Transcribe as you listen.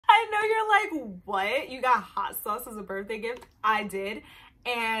I know you're like, what? You got hot sauce as a birthday gift? I did.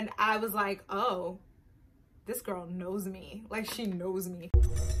 And I was like, oh, this girl knows me. Like, she knows me.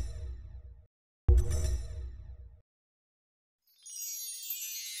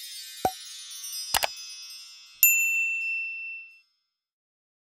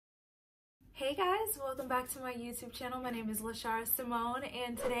 Hey guys, welcome back to my YouTube channel. My name is Lashara Simone,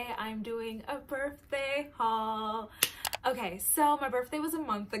 and today I'm doing a birthday haul. Okay, so my birthday was a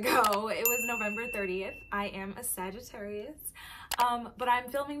month ago. It was November 30th. I am a Sagittarius, but I'm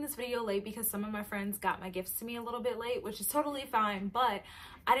filming this video late because some of my friends got my gifts to me a little bit late, which is totally fine, but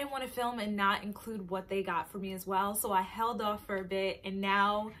I didn't want to film and not include what they got for me as well, so I held off for a bit, and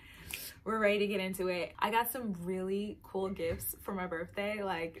now we're ready to get into it. I got some really cool gifts for my birthday.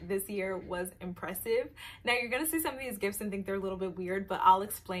 Like, this year was impressive. Now you're gonna see some of these gifts and think they're a little bit weird, but I'll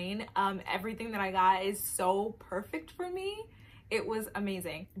explain. Everything that I got is so perfect for me. It was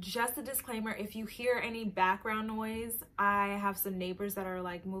amazing. Just a disclaimer, if you hear any background noise, I have some neighbors that are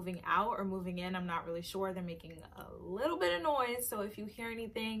like moving out or moving in. I'm not really sure. They're making a little bit of noise. So if you hear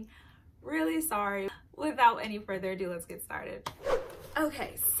anything, really sorry. Without any further ado, let's get started.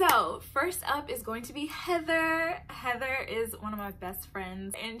 Okay, so first up is going to be Heather. Heather is one of my best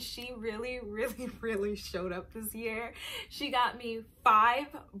friends, and she really showed up this year. She got me 5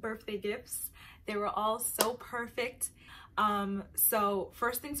 birthday gifts. They were all so perfect. So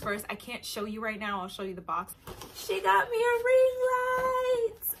first things first, I can't show you right now. I'll show you the box. She got me a ring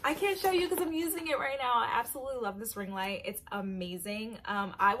light. I can't show you because I'm using it right now. I absolutely love this ring light. It's amazing.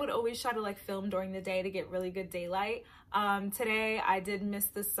 I would always try to like film during the day to get really good daylight. Today I did miss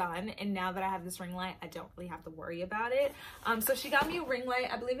the sun, and now that I have this ring light, I don't really have to worry about it. So she got me a ring light.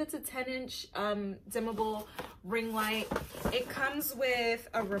 I believe it's a 10-inch dimmable ring light. It comes with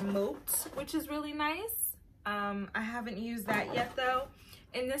a remote, which is really nice. I haven't used that yet though.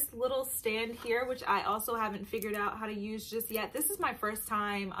 And this little stand here, which I also haven't figured out how to use just yet. This is my first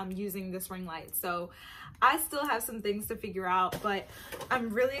time using this ring light, so I still have some things to figure out, but I'm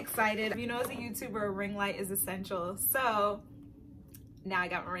really excited. You know, as a YouTuber, a ring light is essential, so now I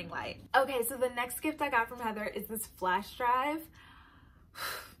got my ring light. Okay, so the next gift I got from Heather is this flash drive.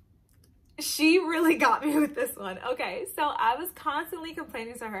 She really got me with this one. Okay, so I was constantly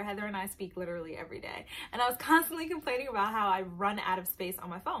complaining to her. Heather and I speak literally every day, and I was constantly complaining about how I run out of space on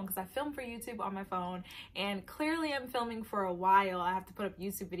my phone because I film for YouTube on my phone, and clearly I'm filming for a while. I have to put up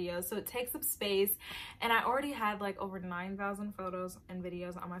YouTube videos, so it takes up space, and I already had like over 9,000 photos and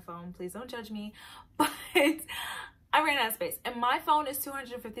videos on my phone. Please don't judge me, but I ran out of space, and my phone is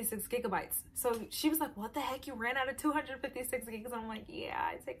 256 gigabytes. So she was like, what the heck, you ran out of 256 gigs? And I'm like, yeah,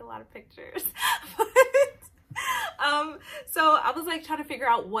 I take a lot of pictures. So I was like trying to figure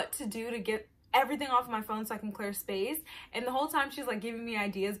out what to do to get everything off my phone so I can clear space. And the whole time she's like giving me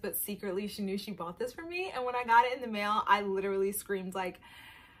ideas, but secretly she knew she bought this for me. And when I got it in the mail, I literally screamed like,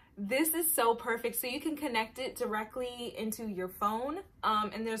 this is so perfect. So you can connect it directly into your phone.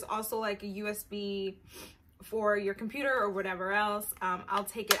 And there's also like a USB for your computer or whatever else. I'll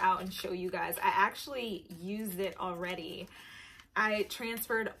take it out and show you guys. I actually used it already. I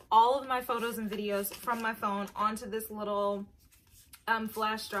transferred all of my photos and videos from my phone onto this little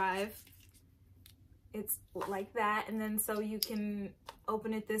flash drive. It's like that, and then so you can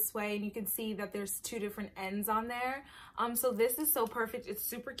open it this way, and you can see that there's 2 different ends on there. So this is so perfect. It's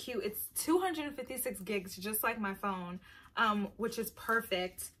super cute. It's 256 gigs, just like my phone. Which is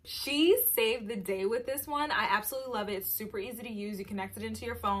perfect. She saved the day with this one. I absolutely love it. It's super easy to use. You connect it into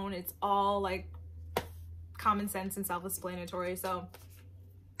your phone. It's all like common sense and self-explanatory. So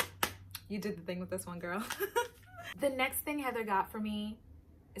you did the thing with this one, girl. The next thing Heather got for me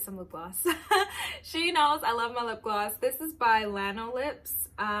is some lip gloss. She knows I love my lip gloss. This is by Lanolips,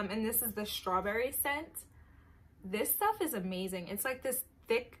 and this is the strawberry scent. This stuff is amazing. It's like this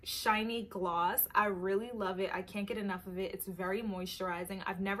thick, shiny gloss. I really love it. I can't get enough of it. It's very moisturizing.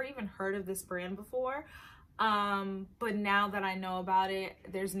 I've never even heard of this brand before, but now that I know about it,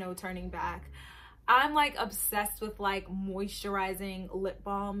 there's no turning back. I'm like obsessed with like moisturizing lip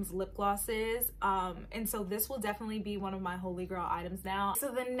balms, lip glosses, and so this will definitely be one of my holy grail items now.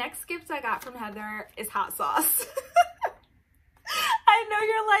 So the next gift I got from Heather is hot sauce. I know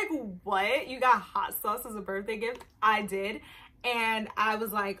you're like, what? You got hot sauce as a birthday gift? I did. And I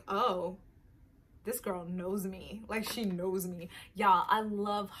was like, oh, this girl knows me. Like, she knows me. Y'all, I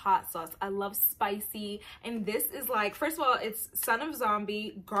love hot sauce. I love spicy. And this is like, first of all, it's Son of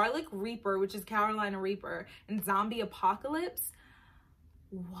Zombie, Garlic Reaper, which is Carolina Reaper, and Zombie Apocalypse.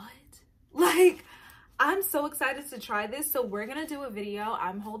 What? Like, I'm so excited to try this. So we're gonna do a video.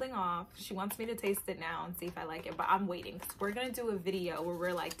 I'm holding off. She wants me to taste it now and see if I like it, but I'm waiting because we're gonna do a video where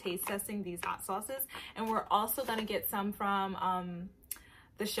we're like taste testing these hot sauces, and we're also gonna get some from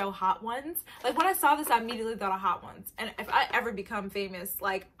the show Hot Ones. Like when I saw this, I immediately thought of Hot Ones, and if I ever become famous,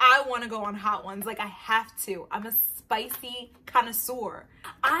 like I want to go on Hot Ones. Like I have to. I'm a spicy connoisseur.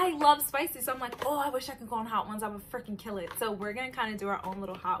 I love spicy, so I'm like, oh, I wish I could go on Hot Ones. I would freaking kill it. So we're gonna kind of do our own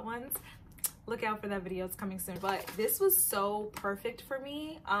little Hot Ones. Look out for that video, it's coming soon. But this was so perfect for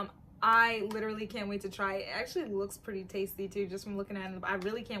me. I literally can't wait to try it. It actually looks pretty tasty too, just from looking at it. I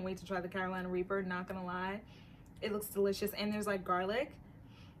really can't wait to try the Carolina Reaper, not gonna lie. It looks delicious, and there's like garlic.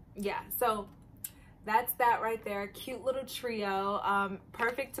 Yeah, so that's that right there. Cute little trio.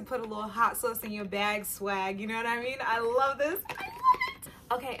 Perfect to put a little hot sauce in your bag swag, you know what I mean? I love this. I love it.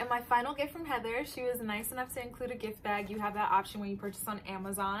 Okay, and my final gift from Heather, she was nice enough to include a gift bag. You have that option when you purchase on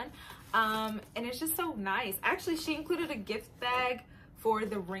Amazon. And it's just so nice. Actually, she included a gift bag for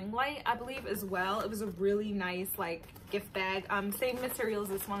the ring light, I believe, as well. It was a really nice like gift bag. Same material as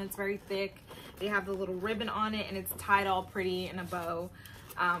this one. It's very thick. They have the little ribbon on it, and it's tied all pretty in a bow.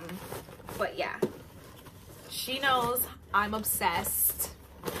 But yeah, she knows I'm obsessed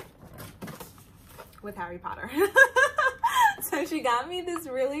with Harry Potter. So she got me this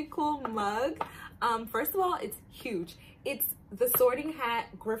really cool mug. First of all, it's huge. It's the Sorting Hat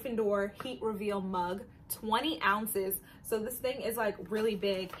Gryffindor Heat Reveal mug, 20 ounces. So this thing is like really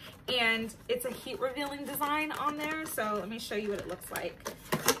big, and it's a heat revealing design on there. So let me show you what it looks like.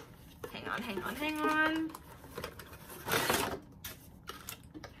 Hang on.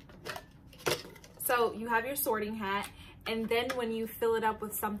 So you have your sorting hat, and then when you fill it up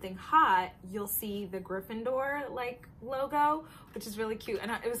with something hot, you'll see the Gryffindor like logo, which is really cute.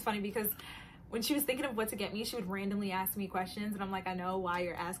 And it was funny because when she was thinking of what to get me, she would randomly ask me questions, and I'm like, I know why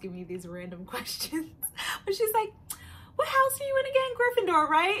you're asking me these random questions. But she's like, what house are you in again? Gryffindor,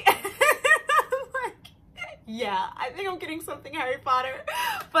 right? I'm like, yeah, I think I'm getting something Harry Potter.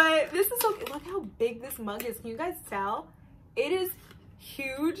 But this is okay. Look how big this mug is. Can you guys tell? It is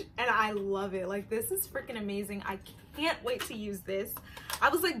huge, and I love it. Like, this is freaking amazing. I can't wait to use this. I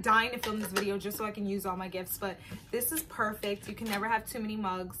was like dying to film this video just so I can use all my gifts, but this is perfect. You can never have too many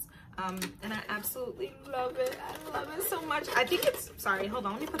mugs. And I absolutely love it. I love it so much. I think it's, sorry, hold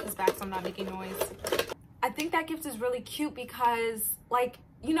on, let me put this back so I'm not making noise. I think that gift is really cute because, like,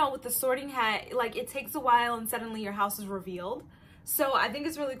 you know, with the sorting hat, like, it takes a while and suddenly your house is revealed. So I think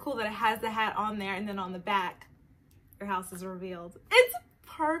it's really cool that it has the hat on there, and then on the back your house is revealed. It's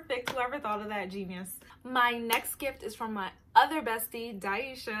perfect. Whoever thought of that, genius. My next gift is from my other bestie,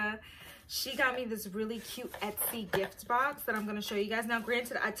 Dahisha. She got me this really cute Etsy gift box that I'm going to show you guys. Now,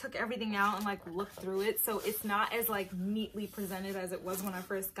 granted, I took everything out and like looked through it, so it's not as like neatly presented as it was when I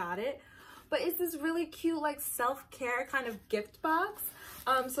first got it. But it's this really cute like self-care kind of gift box.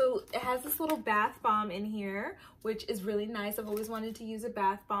 So it has this little bath bomb in here, which is really nice. I've always wanted to use a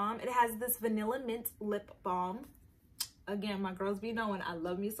bath bomb. It has this vanilla mint lip balm. Again, my girls be knowing I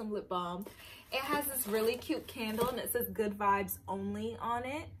love me some lip balm. It has this really cute candle, and it says good vibes only on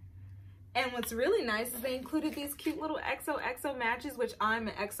it. And what's really nice is they included these cute little XOXO matches, which I'm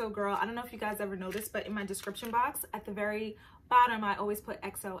an XO girl. I don't know if you guys ever noticed, but in my description box at the very bottom, I always put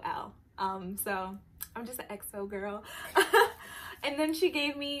XOL. So I'm just an XO girl. And then she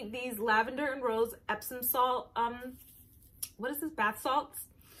gave me these lavender and rose Epsom salt, what is this, bath salts?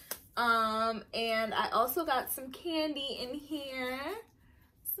 And I also got some candy in here,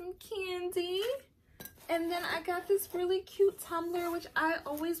 some candy. And then I got this really cute tumbler, which I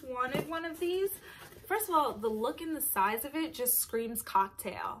always wanted one of these. First of all, the look and the size of it just screams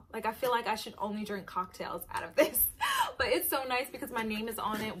cocktail. Like, I feel like I should only drink cocktails out of this. But it's so nice because my name is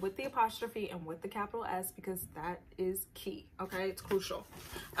on it with the apostrophe and with the capital S, because that is key, okay? It's crucial.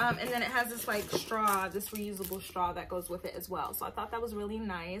 And then it has this like straw, this reusable straw that goes with it as well. So I thought that was really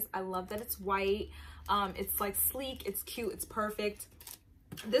nice. I love that it's white. It's like sleek, it's cute, it's perfect.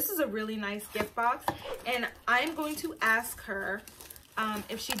 This is a really nice gift box, and I'm going to ask her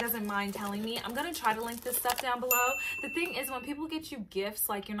if she doesn't mind telling me. I'm going to try to link this stuff down below. The thing is, when people get you gifts,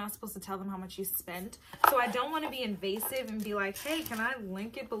 like, you're not supposed to tell them how much you spent. So I don't want to be invasive and be like, hey, can I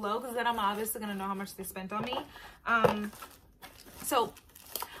link it below? Because then I'm obviously going to know how much they spent on me. So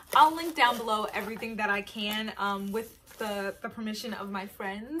I'll link down below everything that I can with the permission of my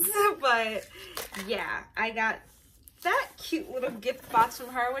friends. But yeah, I got that cute little gift box from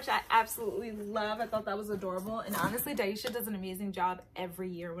her, which I absolutely love. I thought that was adorable. And honestly, Dahisha does an amazing job every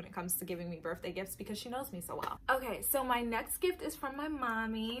year when it comes to giving me birthday gifts because she knows me so well. Okay, so my next gift is from my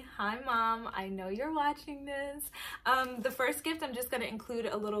mommy. Hi, Mom. I know you're watching this. The first gift, I'm just going to include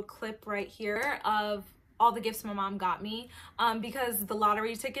a little clip right here of all the gifts my mom got me, because the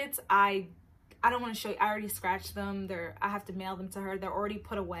lottery tickets, I don't want to show you. I already scratched them. I have to mail them to her. They're already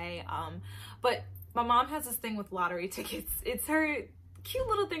put away. But my mom has this thing with lottery tickets. It's her cute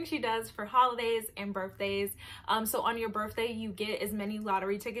little thing she does for holidays and birthdays. So on your birthday, you get as many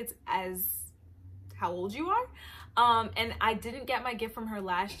lottery tickets as how old you are. And I didn't get my gift from her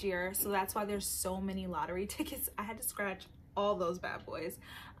last year, so that's why there's so many lottery tickets. I had to scratch all those bad boys,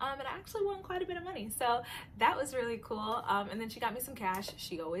 and I actually won quite a bit of money, so that was really cool. And then she got me some cash.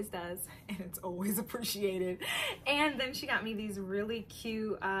 She always does, and it's always appreciated. And then she got me these really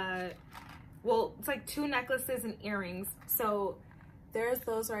cute, well, it's like 2 necklaces and earrings. So there's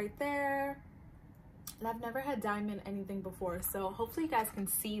those right there, and I've never had diamond anything before, so hopefully you guys can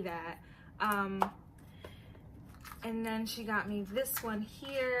see that. And then she got me this one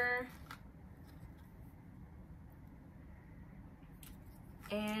here,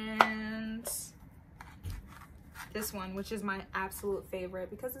 and this one, which is my absolute favorite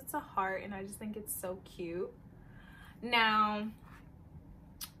because it's a heart and I just think it's so cute. Now,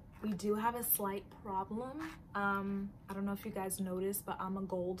 we do have a slight problem. I don't know if you guys noticed, but I'm a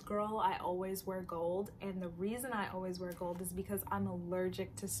gold girl. I always wear gold, and the reason I always wear gold is because I'm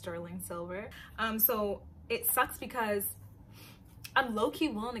allergic to sterling silver. So it sucks because I'm low-key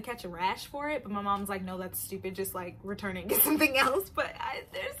willing to catch a rash for it, but my mom's like, no, that's stupid, just like return it and get something else. But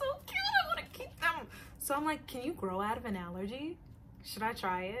they're so cute, I want to keep them. So I'm like, can you grow out of an allergy? Should I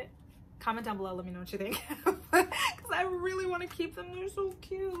try it? Comment down below, let me know what you think, because I really want to keep them. They're so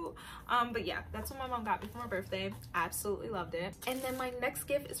cute. But yeah, that's what my mom got me for my birthday. Absolutely loved it. And then my next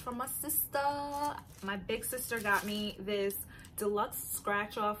gift is from my sister. My big sister got me this deluxe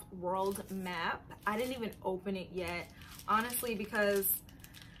scratch off world map. I didn't even open it yet, honestly, because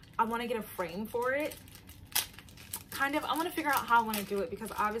I want to get a frame for it. I want to figure out how I want to do it, because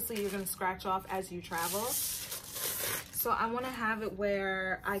obviously you're going to scratch off as you travel. So I want to have it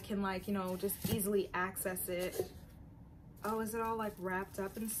where I can, like, you know, just easily access it. Oh, is it all like wrapped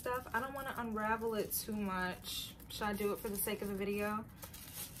up and stuff? I don't want to unravel it too much. Should I do it for the sake of the video?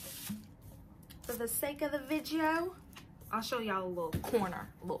 For the sake of the video, I'll show y'all a little corner,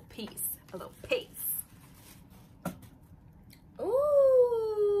 a little piece, a little piece.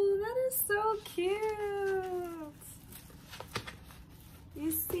 Ooh, that is so cute. You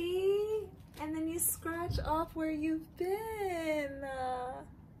see? And then you scratch off where you've been.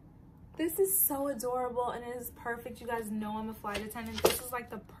 This is so adorable, and it is perfect. You guys know I'm a flight attendant. This is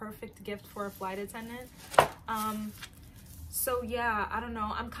like the perfect gift for a flight attendant. So yeah, I don't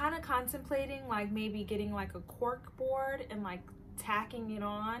know. I'm kind of contemplating like maybe getting like a cork board and like tacking it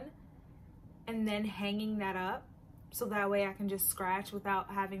on and then hanging that up, so that way I can just scratch without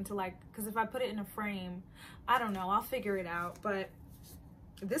having to, like, because if I put it in a frame, I don't know, I'll figure it out. But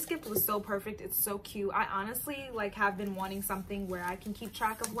this gift was so perfect. It's so cute. I honestly like have been wanting something where I can keep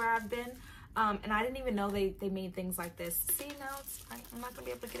track of where I've been. And I didn't even know they made things like this. See, now I'm not gonna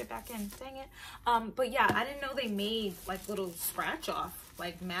be able to get it back in, dang it. But yeah, I didn't know they made like little scratch off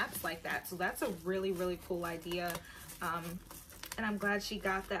like maps like that. So that's a really, really cool idea. And I'm glad she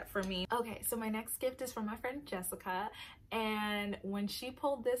got that for me. Okay, so my next gift is from my friend Jessica. And when she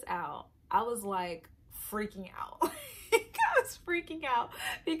pulled this out, I was like freaking out. I was freaking out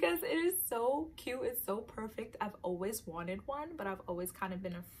because it is so cute. It's so perfect. I've always wanted one, but I've always kind of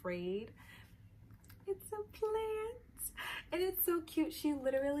been afraid. It's a plant and it's so cute. She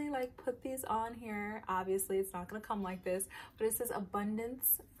literally like put these on here. Obviously it's not gonna come like this, but it says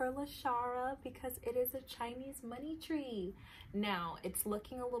abundance for Lashara because it is a Chinese money tree. Now it's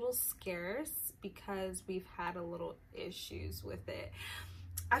looking a little scarce because we've had a little issues with it.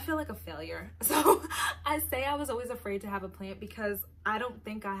 I feel like a failure. So I say I was always afraid to have a plant because I don't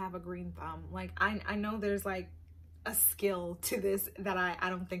think I have a green thumb. Like I know there's like a skill to this that I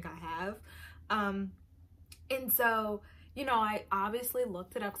don't think I have. And so, you know, I obviously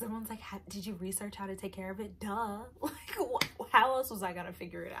looked it up because everyone's like, did you research how to take care of it? Duh. Like, how else was I gonna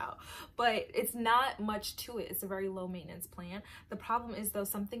figure it out? But it's not much to it. It's a very low maintenance plant. The problem is though,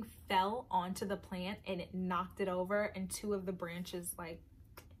 something fell onto the plant and it knocked it over, and 2 of the branches like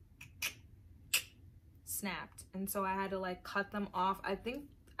snapped, and so I had to like cut them off. I think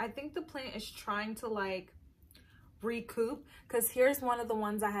the plant is trying to like recoup, because here's one of the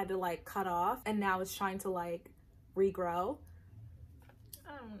ones I had to like cut off, and now it's trying to like regrow.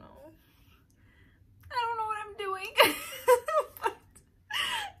 I don't know what I'm doing. But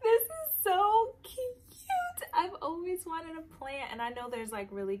this is so cute. I've always wanted a plant, and I know there's like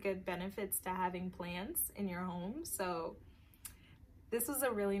really good benefits to having plants in your home, so This was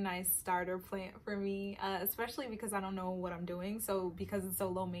a really nice starter plant for me, especially because I don't know what I'm doing. So because it's so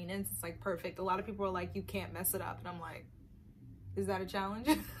low maintenance, it's like perfect. A lot of people are like, you can't mess it up. And I'm like, is that a challenge?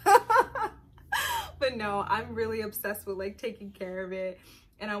 But no, I'm really obsessed with like taking care of it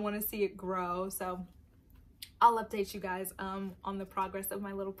and I want to see it grow. So I'll update you guys on the progress of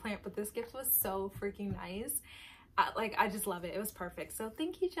my little plant. But this gift was so freaking nice. I just love it. It was perfect. So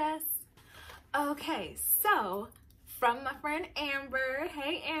thank you, Jess. Okay, so from my friend Amber.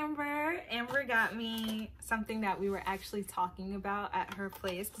 Hey Amber. Amber got me something that we were actually talking about at her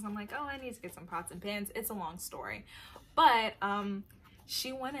place because I'm like, oh, I need to get some pots and pans. It's a long story. But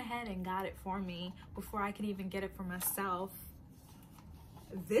she went ahead and got it for me before I could even get it for myself.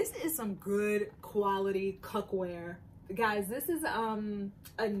 This is some good quality cookware. Guys, this is a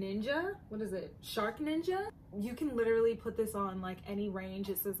Ninja. What is it? Shark Ninja. You can literally put this on like any range.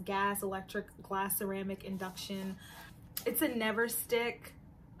 It says gas, electric, glass, ceramic, induction. It's a NeverStick.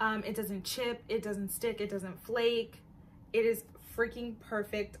 It doesn't chip, it doesn't stick, it doesn't flake. It is freaking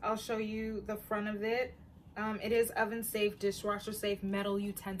perfect. I'll show you the front of it. It is oven safe, dishwasher safe, metal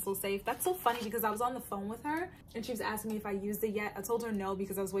utensil safe. That's so funny because I was on the phone with her and she was asking me if I used it yet. I told her no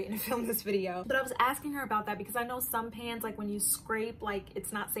because I was waiting to film this video. But I was asking her about that because I know some pans, like when you scrape, like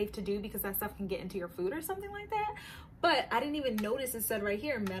it's not safe to do because that stuff can get into your food or something like that. But I didn't even notice it said right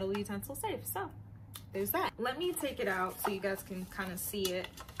here, metal utensil safe. So there's that. Let me take it out so you guys can kind of see it.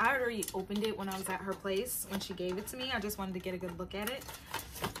 I already opened it when I was at her place when she gave it to me. I just wanted to get a good look at it.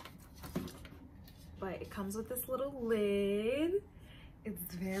 But it comes with this little lid. It's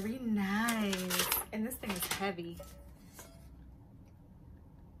very nice. And this thing is heavy.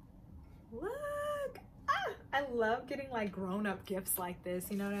 Look. Ah, I love getting like grown-up gifts like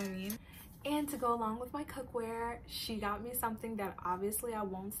this, you know what I mean? And to go along with my cookware, she got me something that obviously I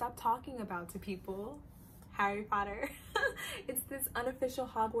won't stop talking about to people. Harry Potter. It's this Unofficial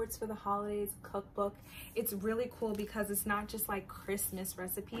Hogwarts for the Holidays cookbook. It's really cool because it's not just like Christmas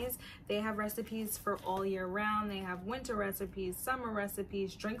recipes. They have recipes for all year round. They have winter recipes, summer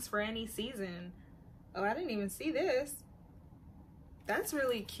recipes, drinks for any season. Oh, I didn't even see this. That's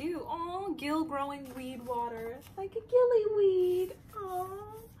really cute. Oh, gill growing weed water. Like a gillyweed. Oh.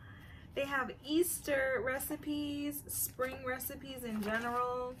 They have Easter recipes, spring recipes in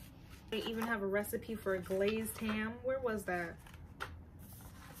general. They even have a recipe for a glazed ham. Where was that?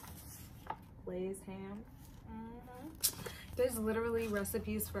 Glazed ham. There's literally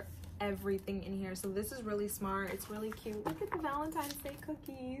recipes for everything in here. So this is really smart. It's really cute. Look at the Valentine's Day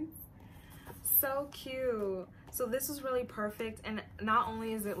cookies. So cute. So this is really perfect. And not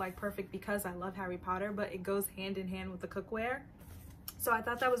only is it like perfect because I love Harry Potter, but it goes hand in hand with the cookware. So I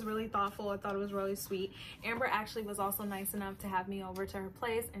thought that was really thoughtful. I thought it was really sweet. Amber actually was also nice enough to have me over to her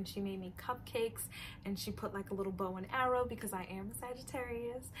place and she made me cupcakes and she put like a little bow and arrow because I am a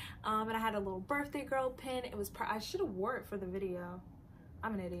Sagittarius. And I had a little birthday girl pin. It was, I should have wore it for the video.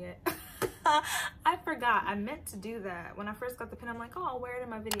 I'm an idiot. I forgot. I meant to do that. When I first got the pin, I'm like, oh, I'll wear it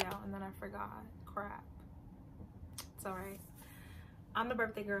in my video. And then I forgot. Crap. It's all right. I'm the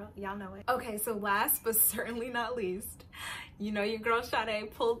birthday girl, y'all know it. Okay, so last but certainly not least, you know your girl Shadae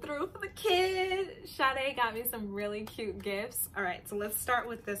pulled through for the kid. Shadae got me some really cute gifts. All right, so let's start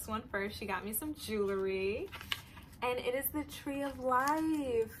with this one first. She got me some jewelry and it is the Tree of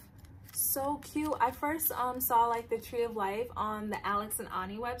Life. So cute. I first saw like the Tree of Life on the Alex and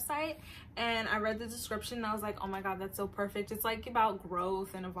Ani website and I read the description and I was like, oh my god, that's so perfect. It's like about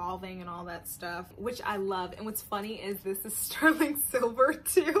growth and evolving and all that stuff, which I love. And what's funny is this is sterling silver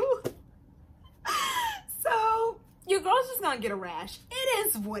too. So your girl's just gonna get a rash. It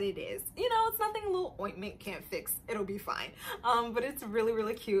is what it is, you know. It's nothing a little ointment can't fix. It'll be fine. But it's really,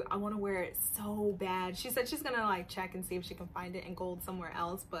 really cute. I want to wear it so bad. She said she's gonna like check and see if she can find it in gold somewhere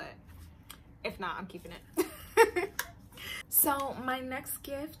else, but if not, I'm keeping it. So my next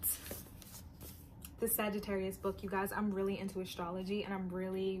gift, the Sagittarius book. You guys, I'm really into astrology and I'm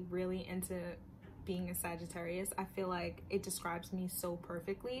really, really into being a Sagittarius. I feel like it describes me so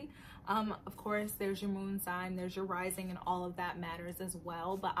perfectly. Of course, there's your moon sign, there's your rising, and all of that matters as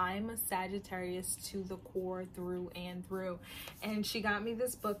well. But I'm a Sagittarius to the core, through and through. And she got me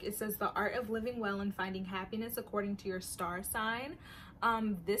this book. It says The Art of Living Well and Finding Happiness According to Your Star Sign.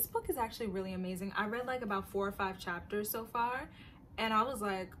 This book is actually really amazing. I read like about 4 or 5 chapters so far and I was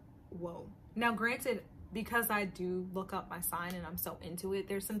like, whoa. Now granted, because I do look up my sign and I'm so into it,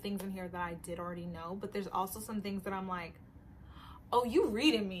 there's some things in here that I did already know, but there's also some things that I'm like, oh, you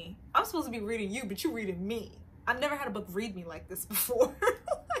reading me. I'm supposed to be reading you, but you reading me. I've never had a book read me like this before.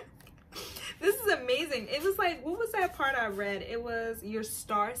 This is amazing. It was like, what was that part I read? It was Your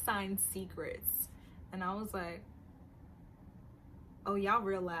Star Sign Secrets. And I was like, Oh, y'all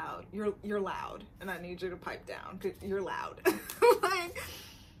real loud. You're loud, and I need you to pipe down. You're loud. Like,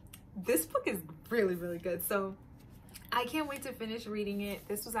 this book is really, really good. So I can't wait to finish reading it.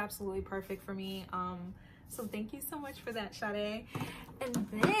 This was absolutely perfect for me. So thank you so much for that, Shadae. And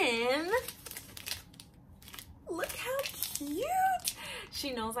then look how cute.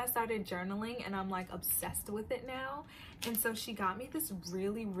 She knows I started journaling and I'm like obsessed with it now. And so she got me this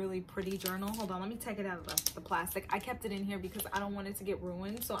really, really pretty journal. Hold on, let me take it out of the plastic. I kept it in here because I don't want it to get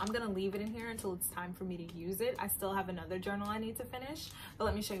ruined. So I'm gonna leave it in here until it's time for me to use it. I still have another journal I need to finish, but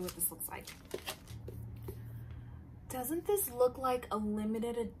let me show you what this looks like. Doesn't this look like a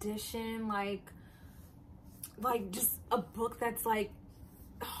limited edition, like just a book that's like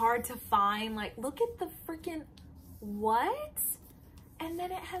hard to find? Like, look at the freaking, what? And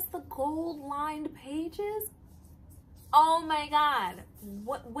then it has the gold lined pages. Oh my God,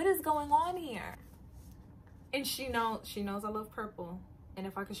 what is going on here? And she knows I love purple. And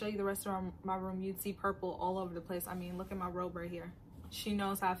if I could show you the rest of my room, you'd see purple all over the place. I mean, look at my robe right here. She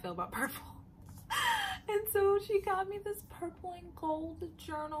knows how I feel about purple. And so she got me this purple and gold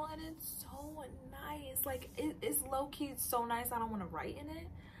journal, and it's so nice. Like, it's low-key so nice. I don't want to write in it.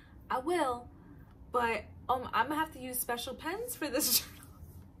 I will, but I'm gonna have to use special pens for this journal.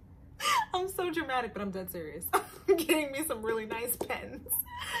 I'm so dramatic, but I'm dead serious. I'm getting me some really nice pens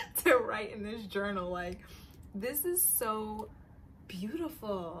to write in this journal. Like, this is so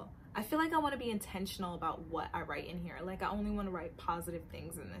beautiful. I feel like I want to be intentional about what I write in here. Like, I only want to write positive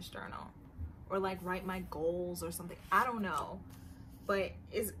things in this journal, or like write my goals or something. I don't know, but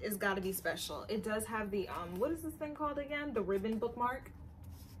it's got to be special. It does have the what is this thing called again? The ribbon bookmark.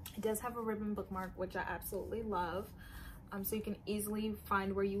 It does have a ribbon bookmark, which I absolutely love. So you can easily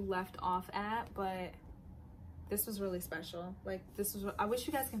find where you left off at, but this was really special. Like, this was, I wish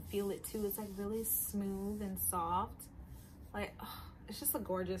you guys can feel it too. It's like really smooth and soft. Like, oh, it's just a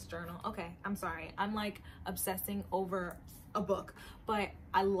gorgeous journal. Okay, I'm sorry. I'm like obsessing over a book, but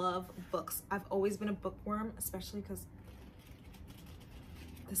I love books. I've always been a bookworm, especially because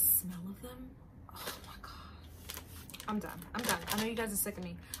the smell of them. Oh my God. I'm done. I know you guys are sick of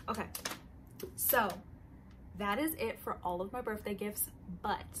me. Okay, so that is it for all of my birthday gifts,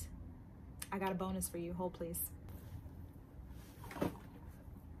 but I got a bonus for you. Hold please.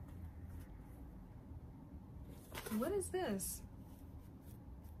 What is this?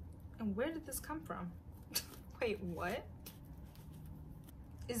 And where did this come from? Wait, what?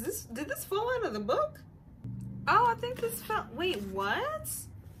 Is this, did this fall out of the book? Oh, I think this fell, wait, what?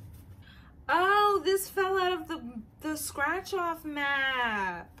 Oh, this fell out of the scratch off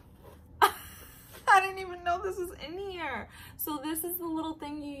map. I didn't even know this was in here. So this is the little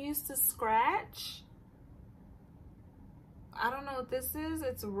thing you use to scratch. I don't know what this is.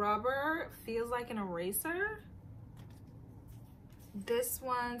 It's rubber. Feels like an eraser. This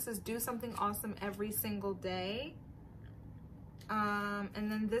one says do something awesome every single day. And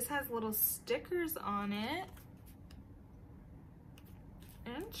then this has little stickers on it.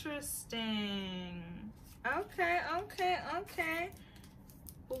 Interesting. Okay.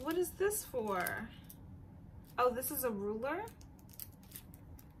 Well, what is this for? Oh, this is a ruler?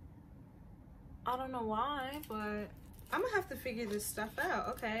 I don't know why, but I'm gonna have to figure this stuff out.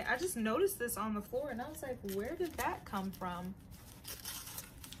 Okay, I just noticed this on the floor and I was like, where did that come from?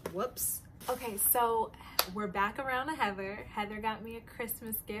 Whoops. Okay, so we're back around to Heather. Heather got me a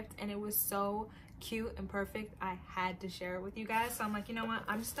Christmas gift and it was so cute and perfect. I had to share it with you guys. So I'm like, you know what?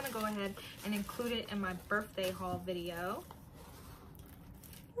 I'm just gonna go ahead and include it in my birthday haul video.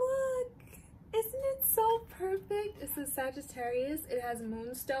 Look, isn't it so perfect? It says Sagittarius. It has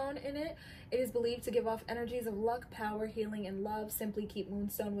moonstone in it. It is believed to give off energies of luck, power, healing, and love. Simply keep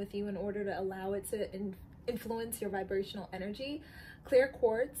moonstone with you in order to allow it to influence your vibrational energy. Clear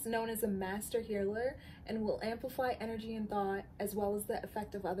quartz, known as a master healer, and will amplify energy and thought as well as the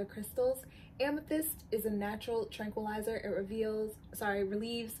effect of other crystals. Amethyst is a natural tranquilizer. It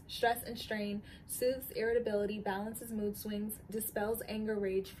relieves stress and strain, soothes irritability, balances mood swings, dispels anger,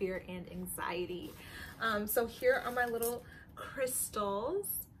 rage, fear, and anxiety. So here are my little crystals.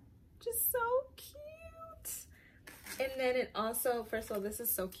 Just so cute. And then it also, first of all, this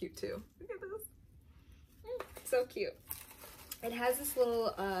is so cute too. Look at this. So cute. It has this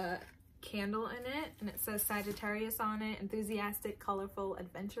little candle in it, and it says Sagittarius on it. Enthusiastic, colorful,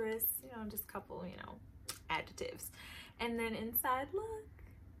 adventurous, you know, just a couple, you know, adjectives. And then inside, look,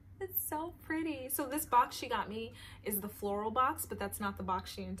 It's so pretty. So this box she got me is the floral box, but that's not the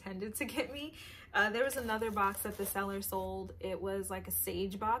box she intended to get me. There was another box that the seller sold. It was like a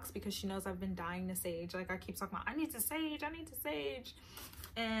sage box because she knows I've been dying to sage. Like I keep talking about, I need to sage, I need to sage.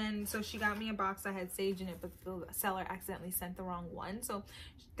 And so she got me a box that had sage in it, but the seller accidentally sent the wrong one. So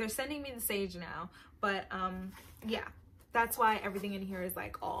they're sending me the sage now. But yeah, that's why everything in here is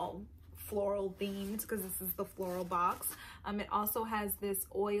like all floral themed, because this is the floral box. It also has this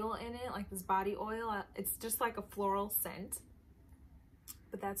oil in it, like this body oil. It's just like a floral scent,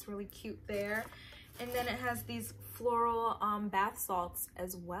 but that's really cute there. And then it has these floral bath salts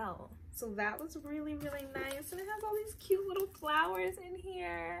as well. So that was really, really nice. And it has all these cute little flowers in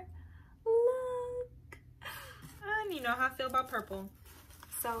here. Look. And you know how I feel about purple.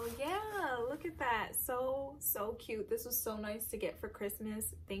 So yeah, look at that. So cute. This was so nice to get for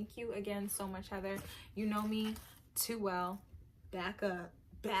Christmas. Thank you again so much, Heather. You know me too well. Back up.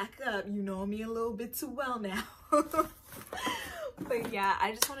 You know me a little bit too well now. But yeah,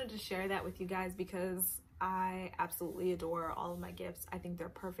 I just wanted to share that with you guys because I absolutely adore all of my gifts. I think they're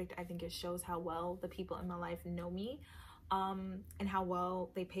perfect. I think it shows how well the people in my life know me, and how well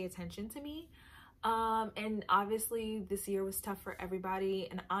they pay attention to me. And obviously this year was tough for everybody,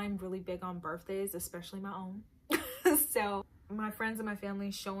 and I'm really big on birthdays, especially my own. So my friends and my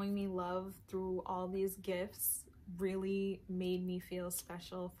family showing me love through all these gifts really made me feel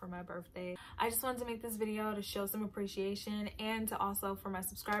special for my birthday. I just wanted to make this video to show some appreciation, and to also for my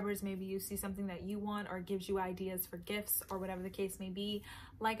subscribers, maybe you see something that you want or gives you ideas for gifts or whatever the case may be.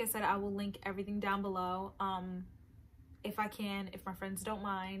 Like I said, I will link everything down below. If I can, if my friends don't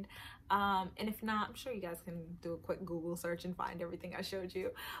mind. And if not, I'm sure you guys can do a quick Google search and find everything I showed you.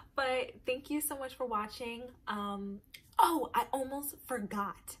 But thank you so much for watching. Oh, I almost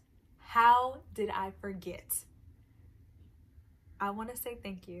forgot. How did I forget? I want to say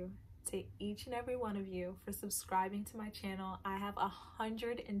thank you to each and every one of you for subscribing to my channel. I have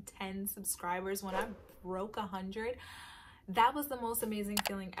 110 subscribers. When I broke 100, that was the most amazing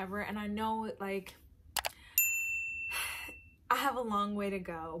feeling ever. And I know, like, I have a long way to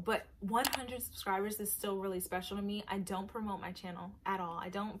go, but 100 subscribers is still really special to me. I don't promote my channel at all. I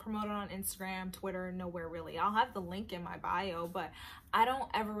don't promote it on Instagram, Twitter, nowhere really. I'll have the link in my bio, but I don't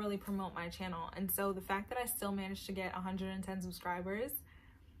ever really promote my channel. And so the fact that I still managed to get 110 subscribers,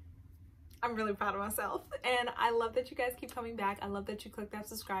 I'm really proud of myself. And I love that you guys keep coming back. I love that you click that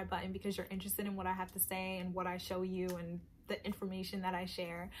subscribe button because you're interested in what I have to say and what I show you and the information that I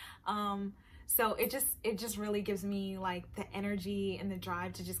share. So it just really gives me like the energy and the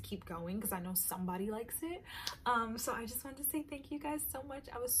drive to just keep going because I know somebody likes it. So I just wanted to say thank you guys so much.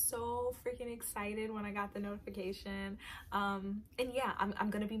 I was so freaking excited when I got the notification. And yeah, I'm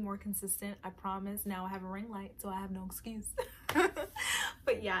gonna be more consistent, I promise. Now I have a ring light, so I have no excuse.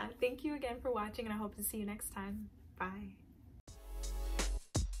 But yeah, thank you again for watching, and I hope to see you next time. Bye.